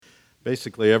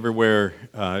Basically, everywhere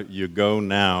you go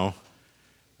now,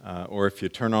 or if you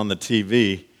turn on the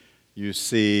TV, you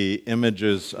see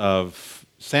images of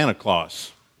Santa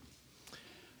Claus.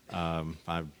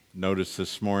 I've noticed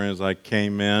this morning as I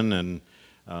came in, and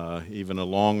even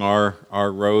along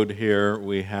our road here,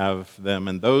 we have them.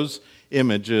 And those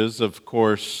images, of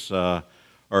course,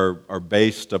 are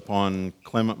based upon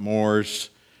Clement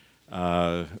Moore's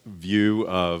view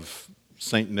of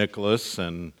St. Nicholas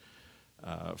and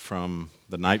from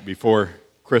the night before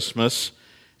Christmas.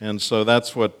 And so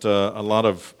that's what a lot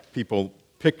of people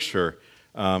picture.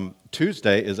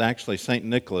 Tuesday is actually St.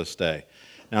 Nicholas Day.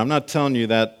 Now, I'm not telling you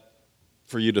that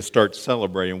for you to start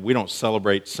celebrating. We don't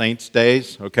celebrate saints'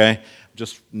 days, okay?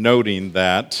 Just noting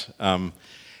that.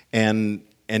 And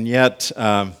yet,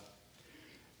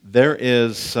 there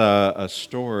is a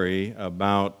story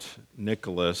about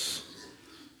Nicholas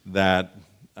that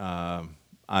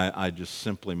I just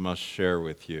simply must share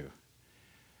with you.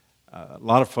 A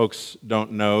lot of folks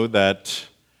don't know that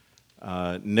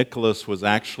Nicholas was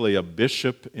actually a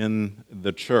bishop in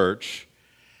the church,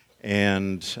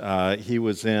 and he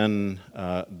was in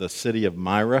the city of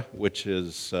Myra, which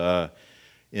is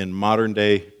in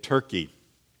modern-day Turkey.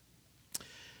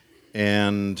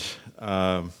 And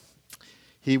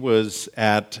he was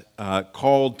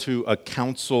called to a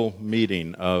council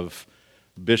meeting of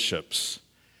bishops.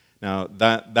 Now,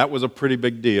 that was a pretty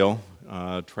big deal.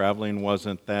 Traveling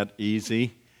wasn't that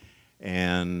easy,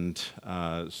 and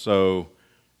so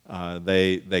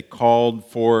they called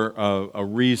for a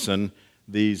reason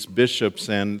these bishops,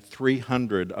 and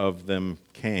 300 of them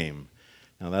came.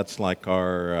 Now, that's like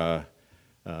our,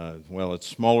 it's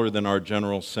smaller than our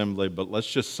General Assembly, but let's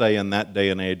just say in that day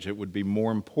and age it would be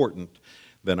more important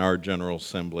than our General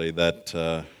Assembly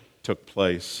that took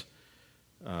place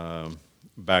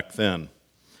back then.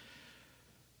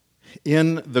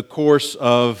 In the course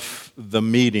of the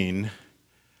meeting,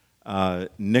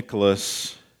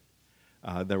 Nicholas,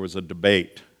 there was a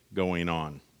debate going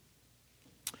on.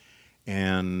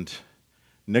 And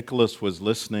Nicholas was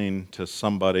listening to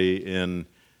somebody in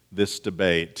this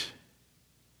debate,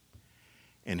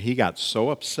 and he got so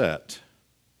upset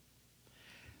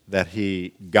that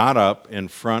he got up in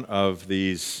front of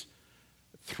these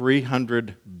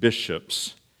 300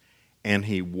 bishops, and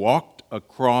he walked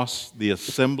across the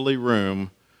assembly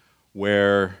room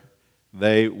where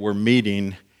they were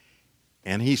meeting,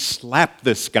 and he slapped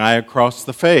this guy across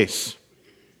the face.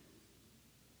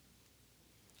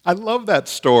 I love that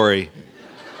story.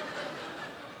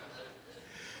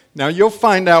 Now, you'll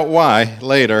find out why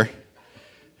later.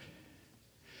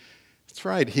 That's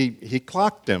right, he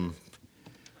clocked him.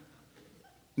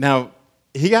 Now,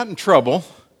 he got in trouble,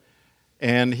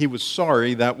 and he was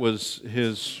sorry. That was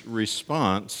his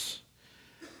response.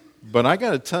 But I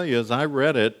got to tell you, as I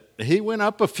read it, he went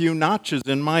up a few notches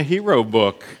in my hero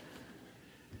book.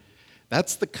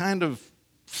 That's the kind of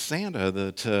Santa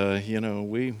that,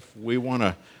 we want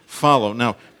to follow.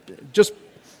 Now, just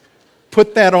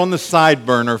put that on the side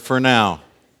burner for now.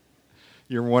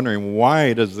 You're wondering,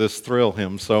 why does this thrill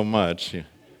him so much?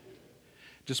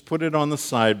 Just put it on the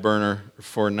side burner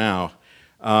for now.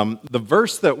 The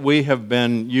verse that we have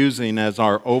been using as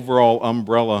our overall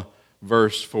umbrella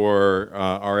verse for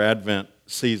our Advent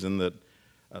season that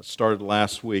started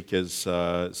last week is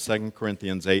 2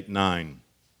 Corinthians 8:9.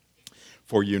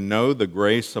 For you know the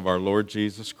grace of our Lord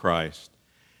Jesus Christ,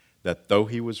 that though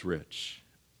he was rich,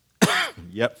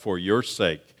 yet for your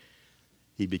sake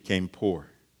he became poor,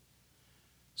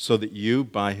 so that you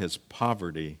by his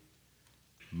poverty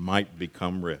might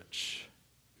become rich.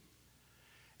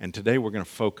 And today we're going to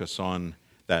focus on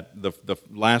that. The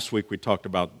last week we talked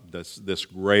about this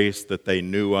grace that they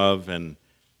knew of and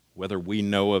whether we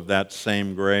know of that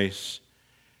same grace.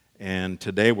 And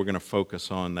today we're going to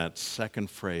focus on that second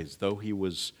phrase, though he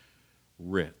was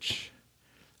rich.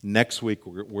 Next week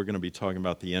we're going to be talking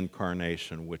about the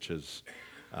incarnation, which is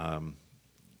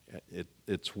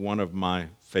it's one of my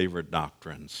favorite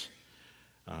doctrines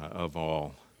of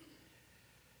all.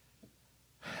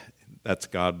 That's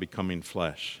God becoming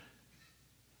flesh.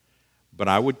 But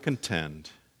I would contend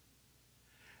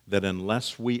that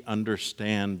unless we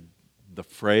understand the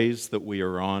phrase that we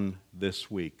are on this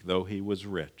week, though he was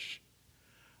rich,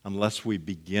 unless we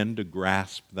begin to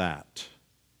grasp that,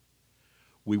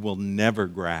 we will never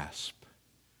grasp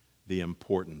the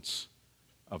importance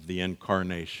of the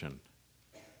incarnation,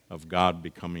 of God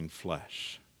becoming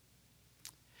flesh.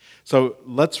 So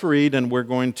let's read, and we're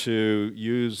going to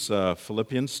use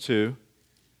Philippians 2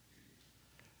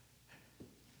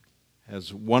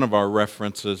 as one of our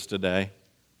references today.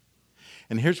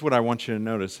 And here's what I want you to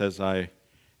notice as I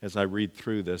as I read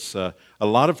through this. A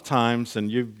lot of times,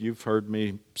 and you've heard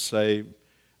me say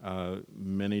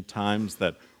many times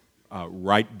that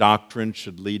right doctrine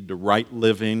should lead to right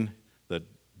living, that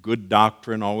good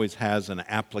doctrine always has an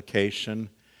application.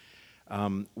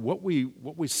 What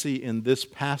we see in this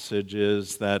passage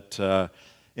is that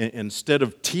instead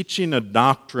of teaching a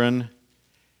doctrine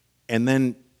and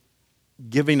then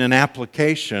giving an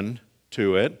application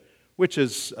to it, which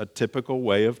is a typical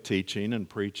way of teaching and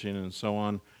preaching and so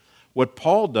on, what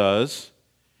Paul does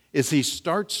is he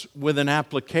starts with an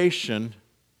application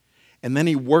and then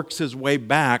he works his way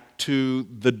back to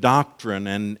the doctrine,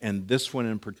 and this one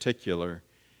in particular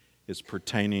is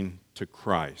pertaining to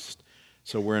Christ.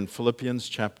 So we're in Philippians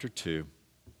chapter 2.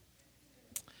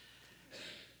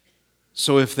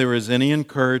 So if there is any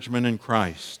encouragement in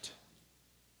Christ,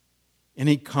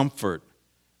 any comfort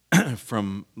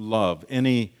from love,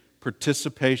 any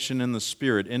participation in the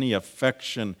Spirit, any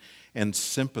affection and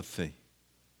sympathy,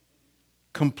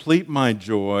 complete my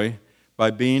joy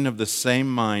by being of the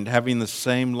same mind, having the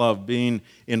same love, being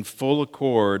in full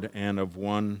accord and of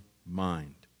one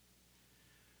mind.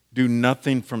 Do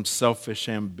nothing from selfish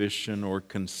ambition or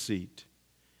conceit,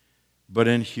 but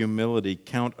in humility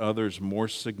count others more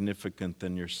significant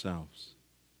than yourselves.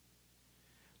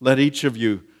 Let each of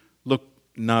you look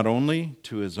not only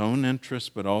to his own interests,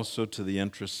 but also to the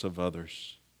interests of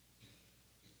others.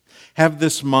 Have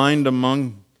this mind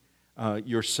among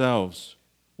yourselves,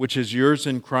 which is yours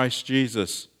in Christ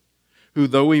Jesus, who,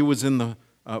 though he was in the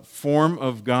form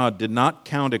of God, did not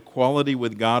count equality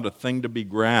with God a thing to be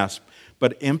grasped,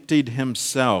 but emptied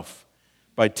himself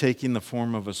by taking the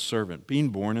form of a servant, being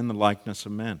born in the likeness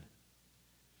of men.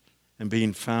 And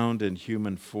being found in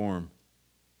human form,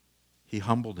 he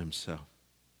humbled himself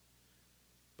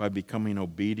by becoming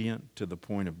obedient to the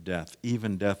point of death,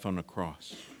 even death on a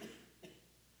cross.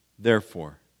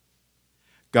 Therefore,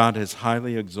 God has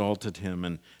highly exalted him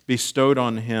and bestowed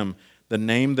on him the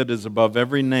name that is above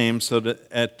every name, so that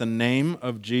at the name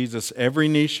of Jesus every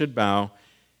knee should bow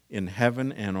in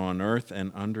heaven and on earth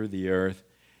and under the earth,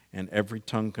 and every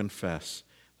tongue confess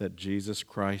that Jesus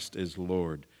Christ is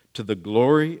Lord, to the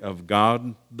glory of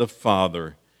God the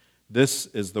Father. This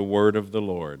is the word of the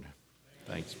Lord.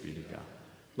 Thanks be to God.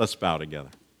 Let's bow together.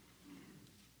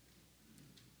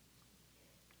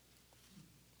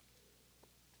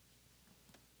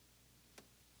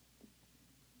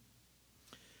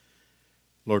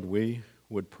 Lord, we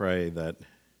would pray that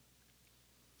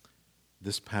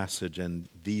this passage and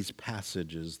these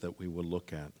passages that we will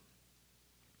look at,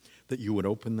 that you would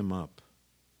open them up,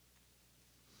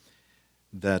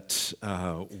 that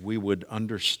we would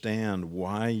understand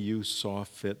why you saw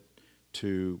fit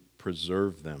to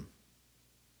preserve them,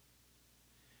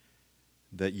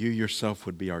 that you yourself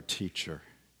would be our teacher,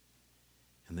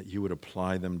 and that you would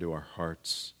apply them to our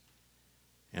hearts.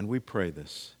 And we pray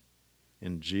this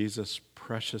in Jesus'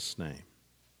 precious name.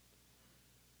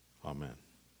 Amen.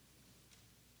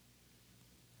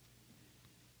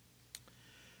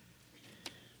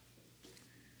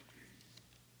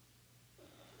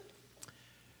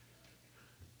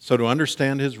 So to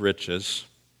understand his riches,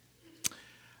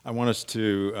 I want us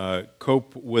to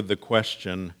cope with the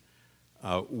question,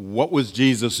 what was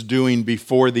Jesus doing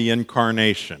before the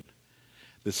incarnation?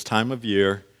 This time of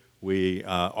year, we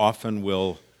often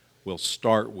will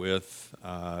start with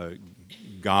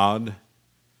God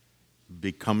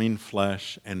becoming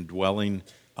flesh and dwelling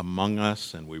among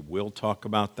us, and we will talk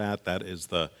about that.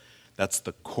 That's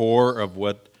the core of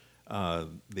what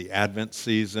the Advent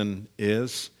season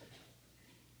is.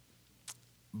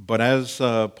 But as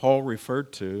Paul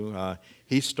referred to,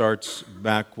 he starts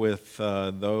back with,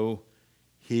 though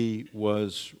he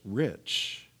was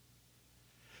rich.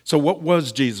 So what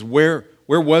was Jesus? Where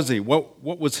was he? What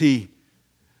was he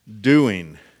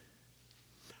doing?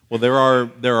 Well, there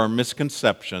are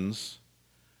misconceptions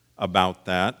about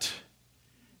that,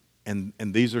 and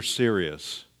these are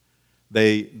serious.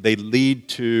 They lead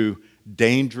to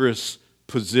dangerous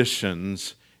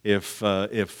positions if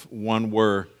one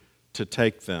were to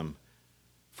take them.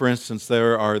 For instance,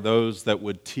 there are those that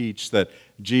would teach that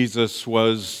Jesus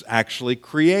was actually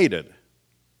created.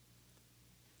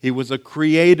 He was a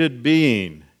created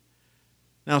being.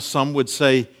 Now, some would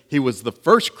say he was the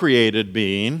first created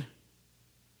being,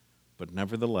 but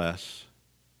nevertheless,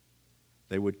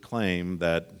 they would claim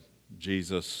that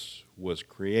Jesus was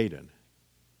created.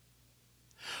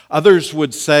 Others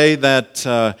would say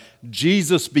that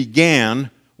Jesus began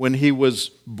when he was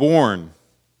born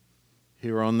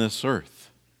here on this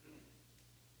earth.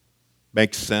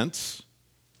 Makes sense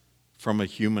from a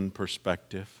human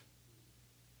perspective,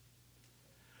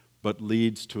 but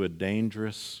leads to a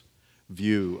dangerous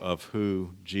view of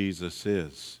who Jesus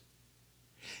is.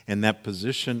 And that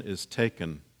position is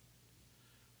taken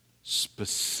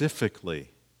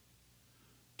specifically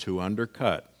to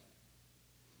undercut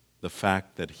the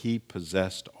fact that he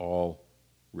possessed all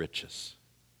riches.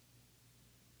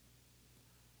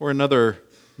 Or another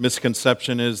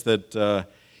misconception is that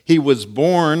he was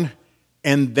born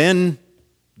and then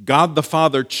God the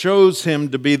Father chose him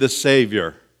to be the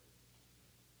Savior.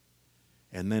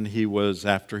 And then he was,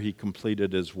 after he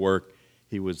completed his work,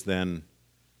 he was then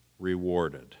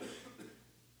rewarded.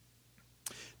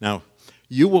 Now,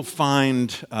 you will find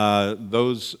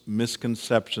those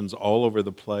misconceptions all over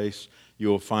the place. You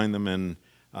will find them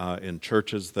in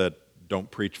churches that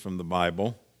don't preach from the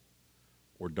Bible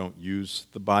or don't use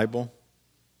the Bible.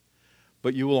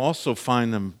 But you will also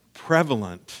find them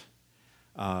prevalent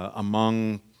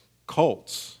among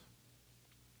cults.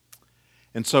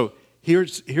 And so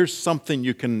here's something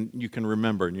you can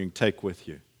remember and you can take with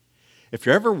you. If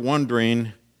you're ever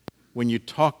wondering when you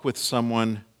talk with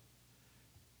someone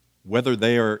whether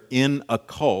they are in a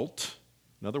cult,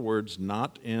 in other words,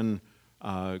 not in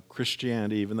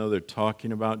Christianity, even though they're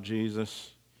talking about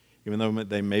Jesus, even though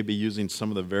they may be using some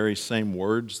of the very same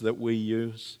words that we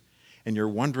use, and you're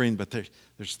wondering, but there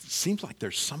seems like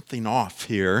there's something off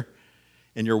here,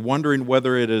 and you're wondering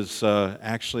whether it is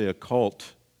actually a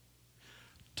cult,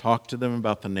 talk to them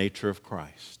about the nature of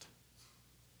Christ,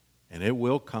 and it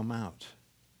will come out.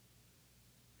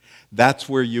 That's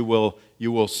where you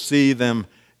will see them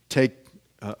take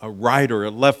a right or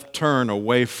a left turn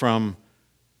away from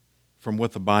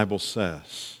what the Bible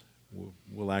says.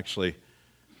 We'll actually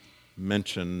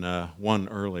mention one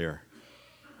earlier.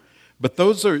 But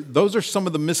those are some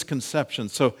of the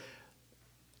misconceptions. So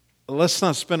let's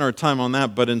not spend our time on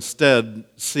that, but instead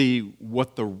see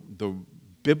what the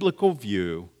biblical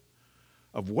view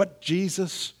of what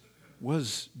Jesus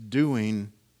was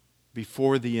doing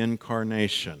before the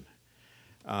incarnation.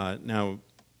 Now,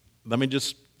 let me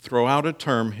just throw out a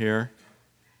term here,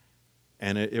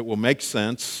 and it will make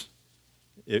sense.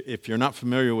 If you're not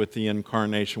familiar with the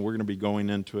incarnation, we're going to be going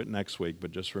into it next week,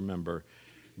 but just remember,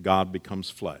 God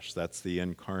becomes flesh. That's the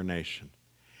incarnation.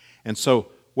 And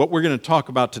so what we're going to talk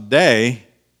about today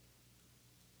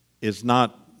is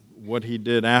not what he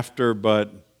did after,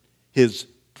 but his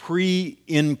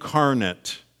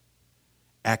pre-incarnate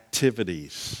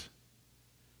activities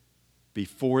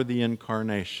before the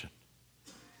incarnation.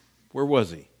 Where was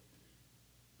he?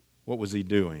 What was he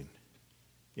doing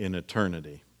in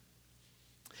eternity?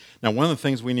 Now, one of the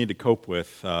things we need to cope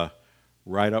with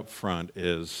right up front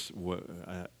is what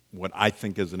I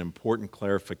think is an important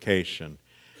clarification.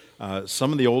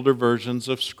 Some of the older versions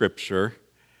of Scripture,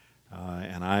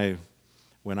 and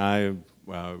when I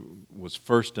was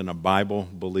first in a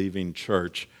Bible-believing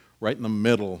church, right in the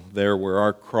middle there where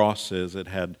our cross is, it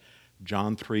had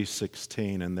John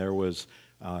 3:16, and there was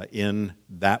in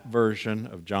that version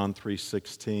of John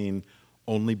 3:16,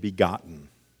 only begotten.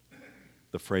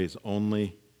 The phrase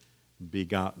only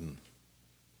begotten.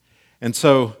 And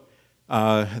so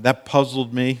that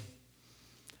puzzled me,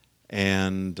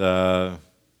 and to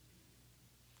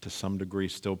some degree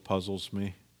still puzzles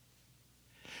me.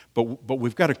 But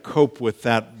we've got to cope with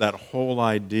that whole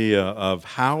idea of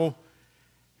how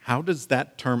does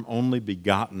that term only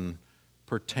begotten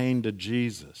pertain to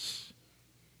Jesus?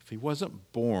 If he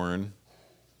wasn't born,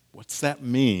 what's that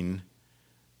mean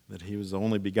that he was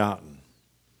only begotten?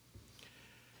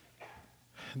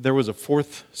 There was a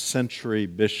 4th century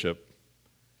bishop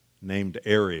named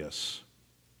Arius,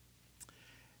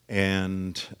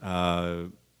 and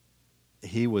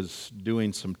he was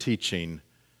doing some teaching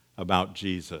about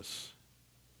Jesus.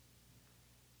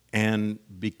 And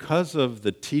because of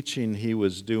the teaching he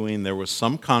was doing, there was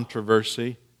some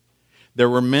controversy. There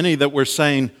were many that were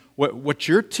saying, what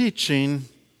you're teaching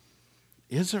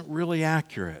isn't really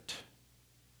accurate.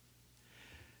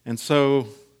 And so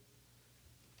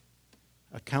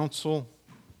a council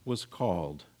was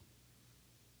called.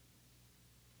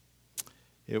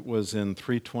 It was in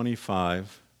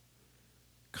 325.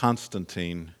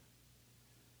 Constantine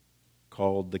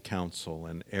called the council,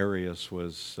 and Arius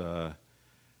was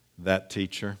that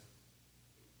teacher.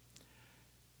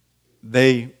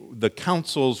 The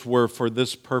councils were for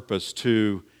this purpose,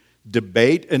 to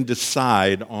debate and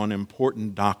decide on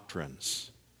important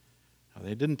doctrines. Now,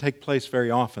 they didn't take place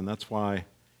very often. That's why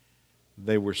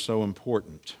they were so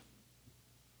important.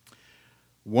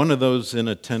 One of those in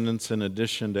attendance, in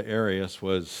addition to Arius,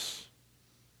 was,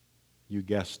 you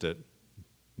guessed it,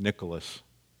 Nicholas.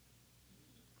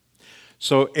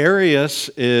 So Arius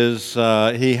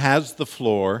he has the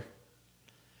floor,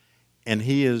 and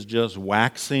he is just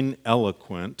waxing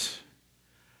eloquent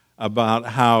about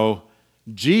how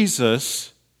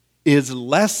Jesus is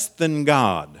less than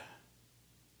God.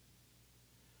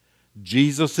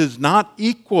 Jesus is not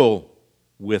equal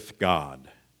with God.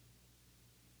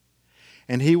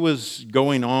 And he was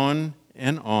going on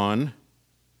and on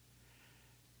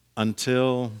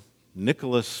until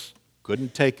Nicholas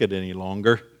couldn't take it any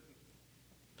longer.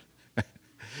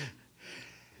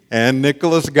 And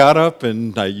Nicholas got up,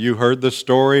 and you heard the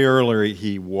story earlier.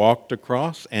 He walked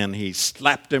across, and he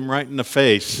slapped him right in the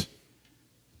face.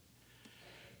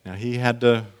 Now, he had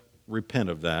to repent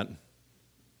of that.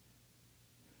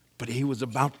 But he was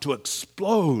about to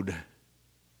explode.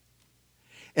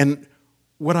 And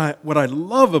what I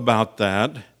love about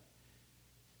that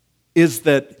is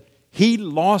that he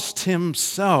lost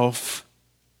himself,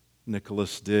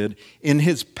 Nicholas did, in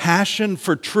his passion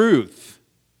for truth.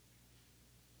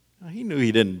 Now, he knew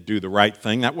he didn't do the right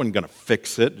thing. That wasn't going to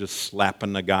fix it, just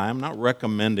slapping the guy. I'm not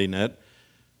recommending it.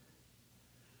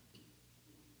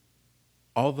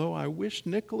 Although I wish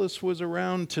Nicholas was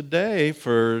around today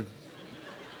for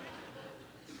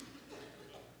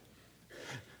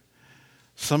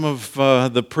some of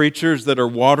the preachers that are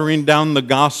watering down the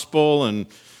gospel. And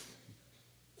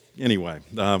anyway,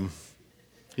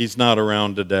 he's not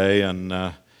around today, and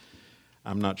I'm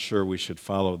not sure we should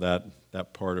follow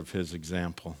that part of his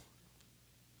example.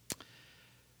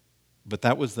 But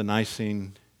that was the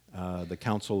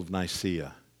Council of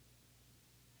Nicaea.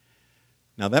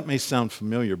 Now that may sound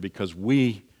familiar because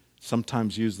we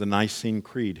sometimes use the Nicene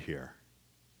Creed here.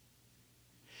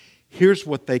 Here's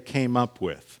what they came up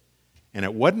with. And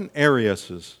it wasn't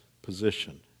Arius'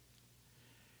 position.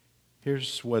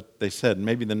 Here's what they said.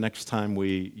 Maybe the next time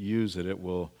we use it, it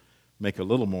will make a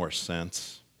little more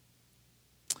sense.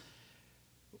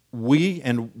 We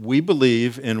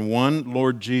believe in one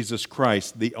Lord Jesus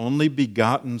Christ, the only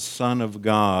begotten Son of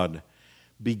God,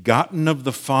 begotten of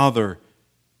the Father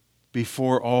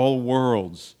before all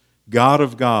worlds, God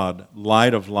of God,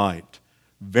 light of light,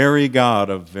 very God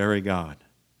of very God,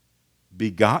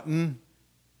 begotten,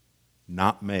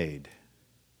 not made,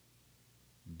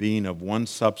 being of one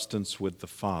substance with the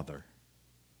Father.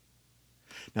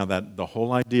 Now, that the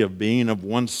whole idea of being of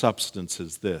one substance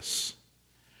is this,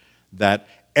 that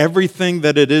everything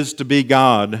that it is to be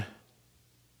God,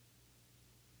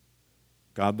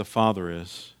 God the Father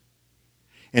is,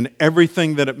 and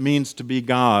everything that it means to be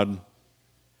God,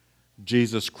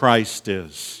 Jesus Christ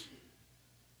is,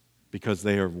 because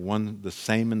they are the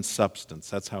same in substance.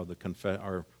 That's how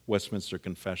our Westminster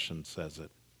Confession says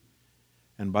it.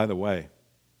 And by the way,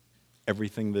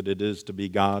 everything that it is to be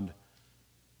God,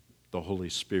 the Holy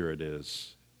Spirit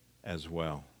is as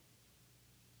well.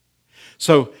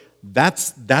 So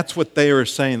that's what they are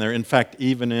saying there. In fact,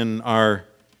 even in our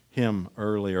hymn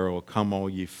earlier, "O come, all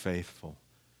ye faithful,"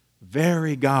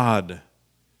 very God,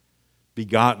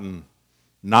 begotten,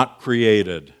 not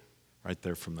created, right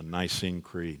there from the Nicene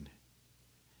Creed.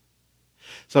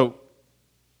 So,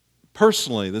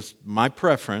 personally, this is my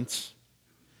preference.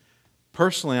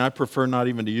 Personally, I prefer not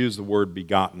even to use the word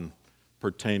begotten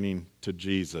pertaining to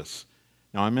Jesus.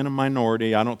 Now, I'm in a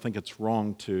minority. I don't think it's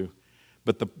wrong to,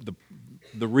 but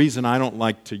the reason I don't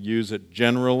like to use it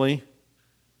generally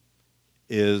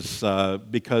is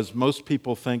because most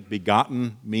people think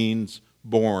begotten means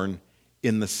born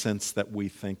in the sense that we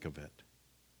think of it.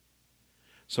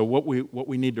 So what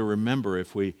we need to remember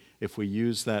if we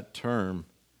use that term,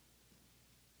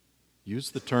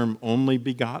 use the term only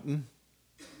begotten,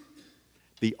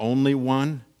 the only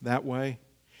one that way,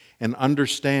 and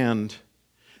understand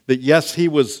that yes, he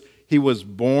was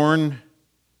born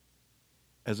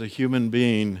as a human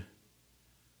being,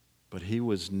 but he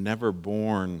was never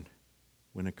born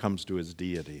when it comes to his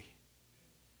deity.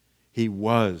 He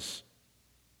was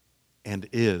and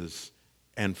is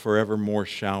and forevermore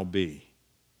shall be.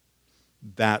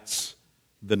 That's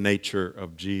the nature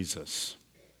of Jesus.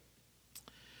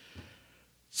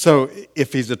 So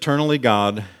if he's eternally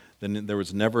God, then there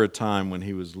was never a time when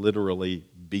he was literally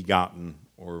begotten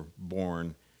or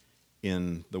born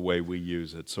in the way we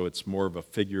use it. So it's more of a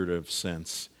figurative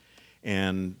sense.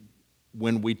 And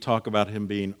when we talk about him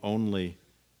being only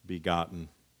begotten,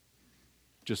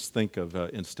 just think of,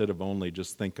 instead of only,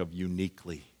 just think of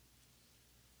uniquely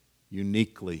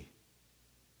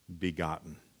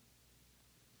begotten.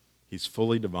 He's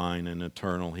fully divine and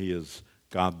eternal. He is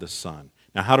God the Son.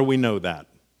 Now, how do we know that?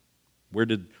 Where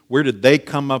did they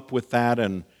come up with that,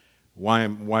 and why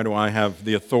do I have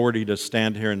the authority to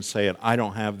stand here and say it? I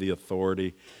don't have the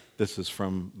authority. This is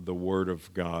from the Word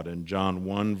of God. In John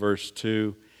 1, verse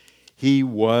 2, he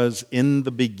was in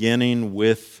the beginning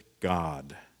with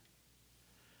God.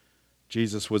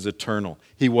 Jesus was eternal.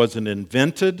 He wasn't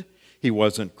invented. He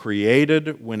wasn't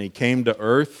created when he came to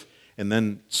earth and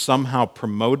then somehow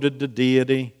promoted to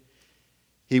deity.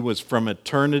 He was from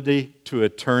eternity to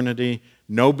eternity,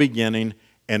 no beginning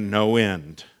and no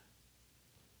end.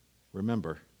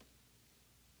 Remember,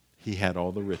 he had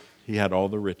all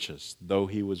the riches, though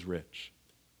he was rich.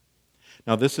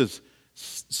 Now, this is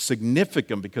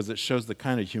significant because it shows the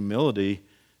kind of humility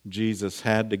Jesus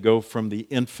had to go from the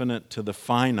infinite to the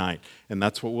finite, and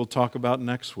that's what we'll talk about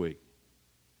next week.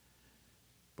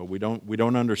 But we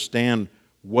don't understand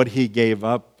what he gave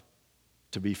up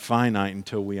to be finite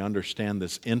until we understand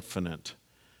this infinite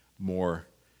more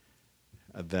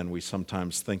than we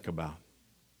sometimes think about.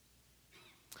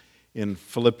 In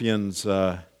Philippians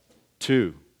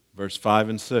 2, verse 5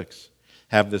 and 6,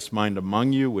 have this mind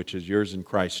among you, which is yours in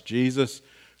Christ Jesus,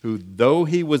 who, though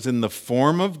he was in the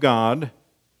form of God,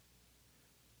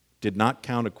 did not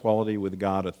count equality with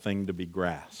God a thing to be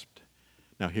grasped.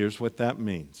 Now, here's what that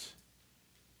means.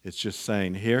 It's just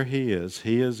saying, here he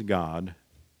is God.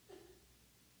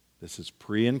 This is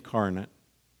pre-incarnate.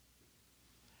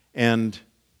 And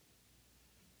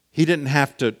he didn't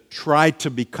have to try to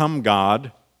become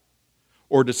God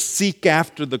or to seek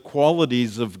after the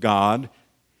qualities of God.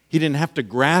 He didn't have to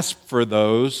grasp for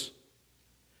those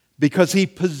because he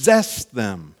possessed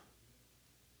them.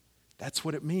 That's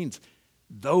what it means.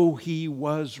 Though he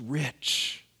was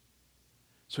rich.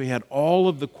 So he had all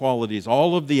of the qualities,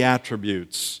 all of the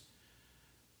attributes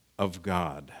of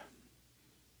God.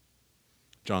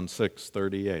 John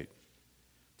 6:38.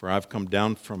 For I've come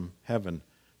down from heaven,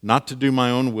 not to do my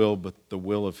own will, but the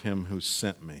will of him who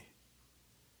sent me.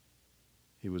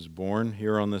 He was born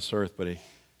here on this earth, but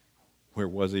where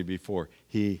was he before?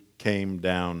 He came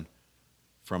down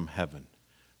from heaven,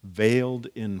 veiled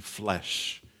in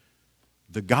flesh.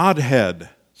 The Godhead,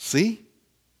 see?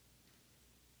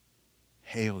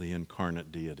 Hail the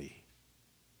incarnate deity.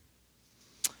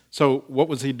 So what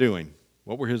was he doing?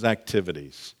 What were his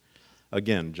activities?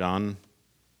 Again, John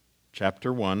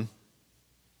chapter 1.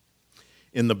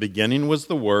 In the beginning was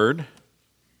the Word.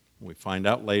 We find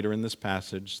out later in this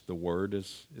passage the Word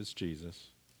is Jesus.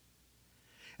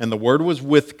 And the Word was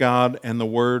with God, and the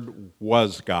Word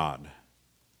was God.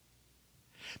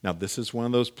 Now, this is one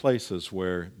of those places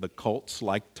where the cults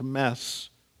like to mess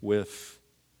with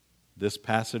this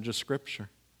passage of Scripture.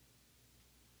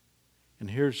 And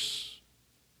here's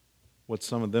what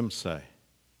some of them say.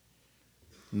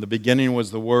 In the beginning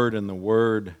was the Word, and the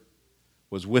Word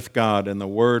was with God, and the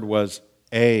Word was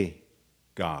a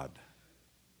God.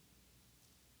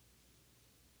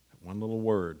 One little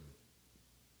word,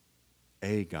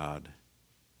 a God,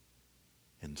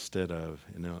 instead of,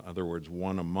 in other words,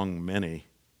 one among many,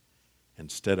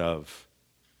 instead of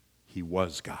he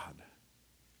was God.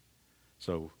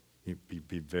 So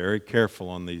be very careful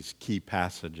on these key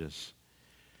passages.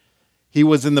 He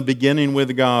was in the beginning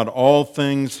with God. All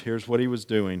things, here's what he was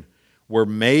doing, were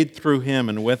made through him,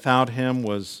 and without him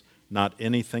was not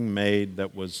anything made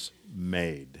that was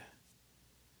made.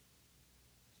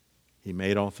 He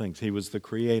made all things. He was the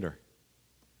creator.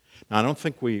 Now, I don't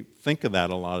think we think of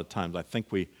that a lot of times. I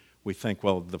think we think,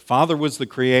 well, the Father was the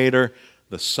creator,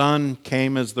 the Son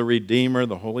came as the Redeemer,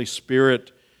 the Holy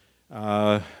Spirit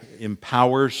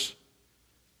empowers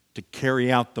to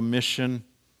carry out the mission.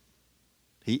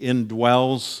 He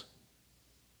indwells.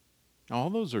 All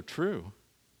those are true.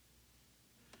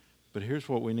 But here's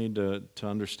what we need to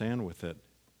understand with it.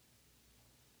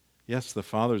 Yes, the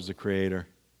Father's the creator,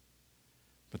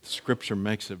 but the Scripture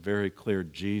makes it very clear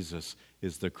Jesus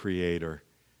is the creator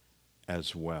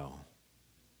as well.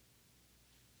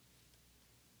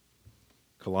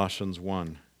 Colossians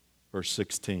 1, verse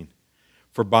 16.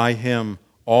 For by him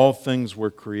all things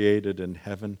were created in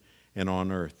heaven and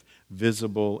on earth,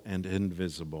 visible and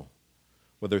invisible.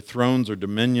 Whether thrones or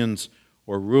dominions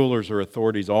or rulers or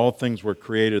authorities, all things were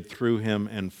created through him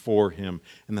and for him.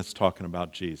 And that's talking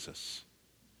about Jesus.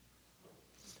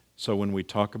 So when we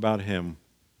talk about him,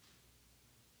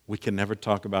 we can never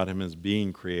talk about him as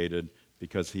being created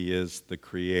because he is the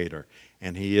creator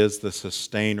and he is the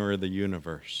sustainer of the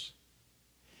universe.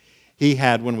 He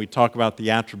had, when we talk about the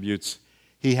attributes,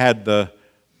 he had the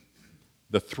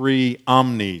three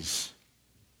omnis: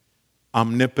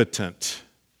 omnipotent,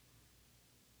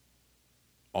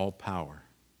 all power;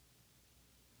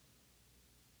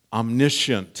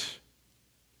 omniscient,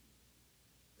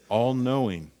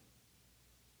 all-knowing;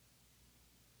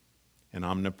 and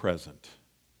omnipresent,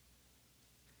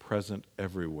 present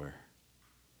everywhere.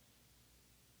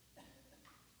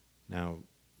 Now,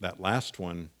 that last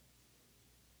one,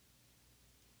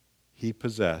 he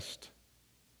possessed,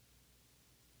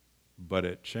 but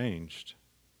it changed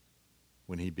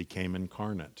when he became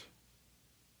incarnate.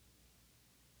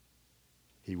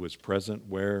 He was present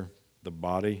where the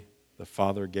body the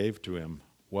Father gave to him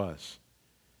was.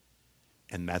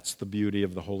 And that's the beauty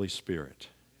of the Holy Spirit.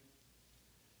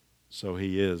 So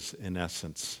he is, in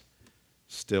essence,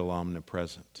 still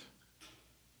omnipresent.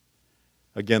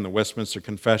 Again, the Westminster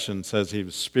Confession says he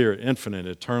was spirit, infinite,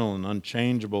 eternal, and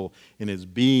unchangeable in his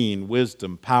being,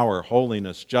 wisdom, power,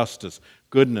 holiness, justice,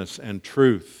 goodness, and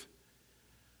truth.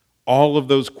 All of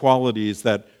those qualities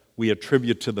that we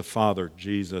attribute to the Father,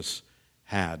 Jesus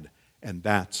had. And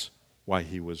that's why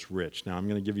he was rich. Now, I'm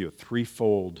going to give you a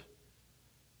threefold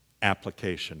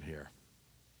application here.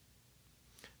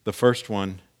 The first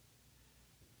one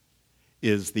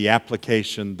is the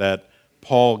application that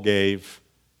Paul gave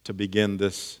to begin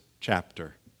this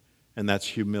chapter, and that's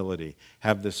humility.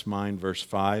 Have this mind, verse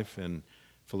 5 in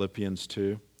Philippians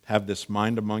 2. Have this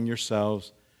mind among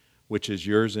yourselves, which is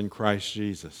yours in Christ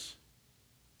Jesus.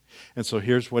 And so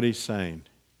here's what he's saying.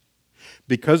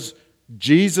 Because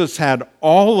Jesus had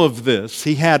all of this,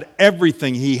 he had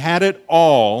everything, he had it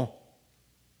all,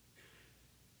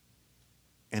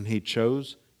 and he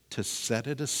chose to set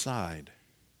it aside.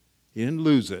 He didn't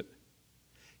lose it.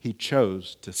 He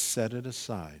chose to set it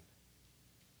aside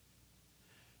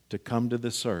to come to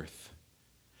this earth.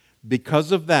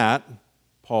 Because of that,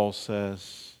 Paul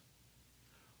says,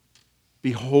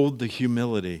 behold the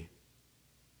humility.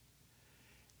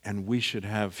 And we should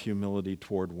have humility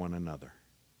toward one another.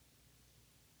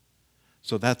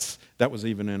 So that was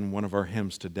even in one of our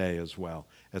hymns today as well,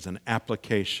 as an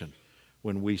application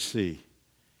when we see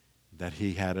that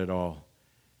he had it all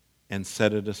and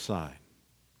set it aside.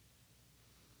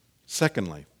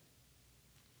 Secondly,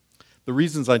 the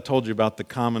reasons I told you about the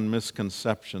common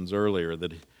misconceptions earlier,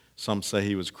 that some say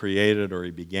he was created or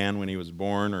he began when he was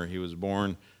born or he was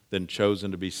born then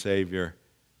chosen to be Savior,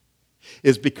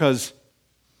 is because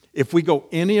if we go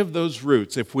any of those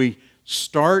routes, if we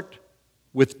start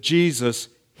with Jesus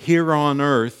here on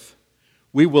earth,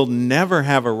 we will never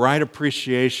have a right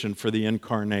appreciation for the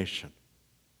incarnation.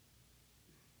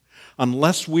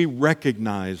 Unless we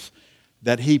recognize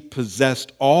that he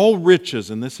possessed all riches,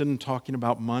 and this isn't talking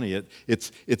about money,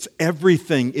 it's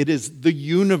everything. It is the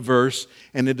universe,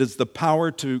 and it is the power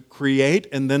to create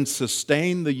and then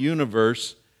sustain the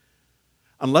universe.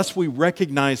 Unless we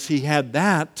recognize he had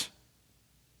that,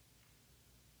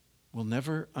 we'll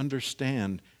never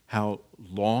understand how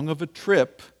long of a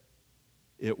trip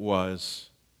it was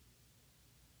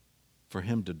for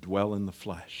him to dwell in the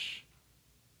flesh,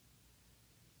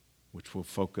 which we'll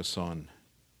focus on.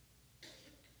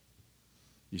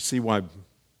 You see why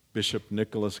Bishop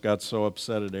Nicholas got so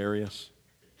upset at Arius?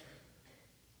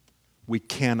 We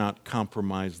cannot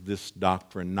compromise this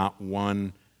doctrine, not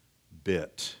one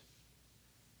bit.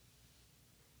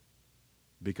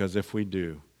 Because if we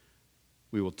do,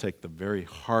 we will take the very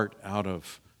heart out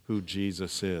of who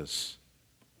Jesus is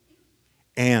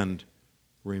and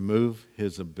remove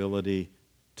his ability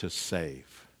to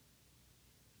save.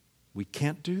 We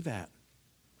can't do that.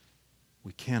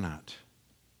 We cannot.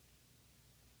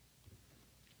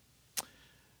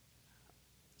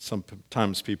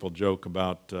 Sometimes people joke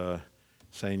about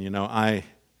saying, I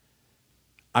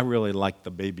really like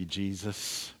the baby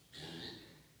Jesus.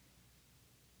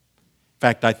 In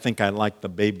fact, I think I like the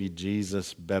baby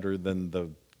Jesus better than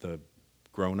the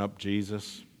grown-up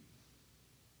Jesus.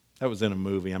 That was in a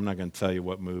movie. I'm not going to tell you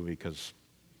what movie because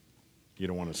you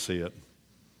don't want to see it.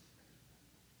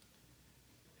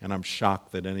 And I'm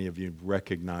shocked that any of you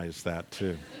recognize that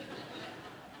too.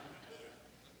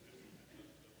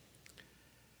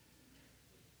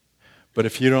 But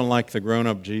if you don't like the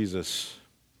grown-up Jesus,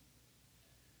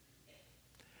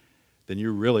 then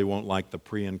you really won't like the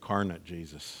pre-incarnate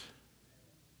Jesus.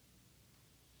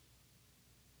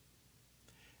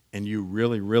 And you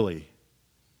really, really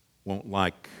won't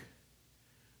like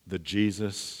the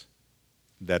Jesus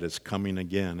that is coming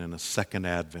again in a second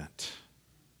advent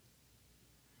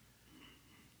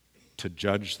to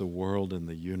judge the world and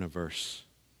the universe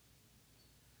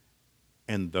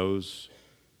and those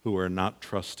who are not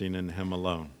trusting in him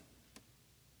alone.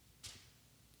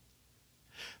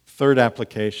 Third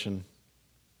application.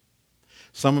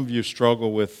 Some of you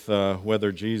struggle with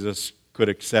whether Jesus could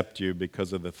accept you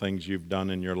because of the things you've done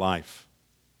in your life.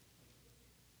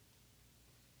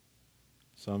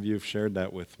 Some of you have shared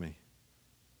that with me.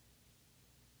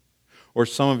 Or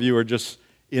some of you are just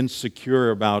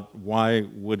insecure about, why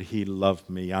would he love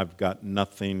me? I've got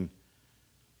nothing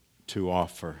to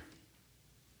offer.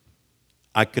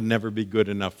 I could never be good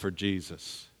enough for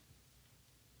Jesus.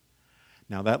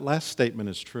 Now, that last statement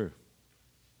is true.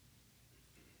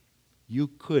 You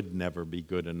could never be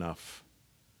good enough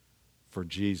for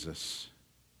Jesus.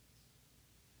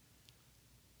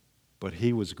 But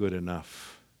he was good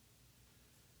enough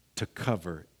to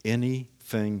cover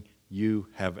anything you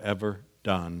have ever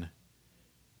done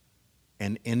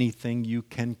and anything you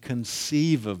can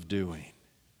conceive of doing.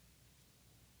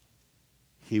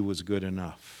 He was good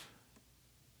enough.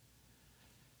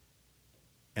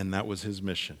 And that was his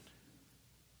mission.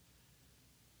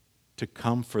 To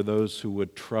come for those who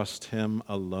would trust him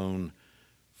alone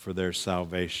for their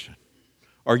salvation.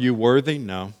 Are you worthy?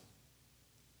 No.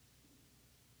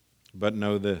 But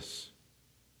know this.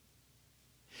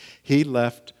 He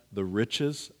left the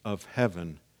riches of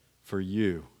heaven for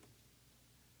you.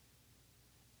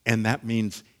 And that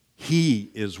means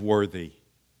he is worthy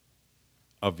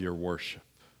of your worship.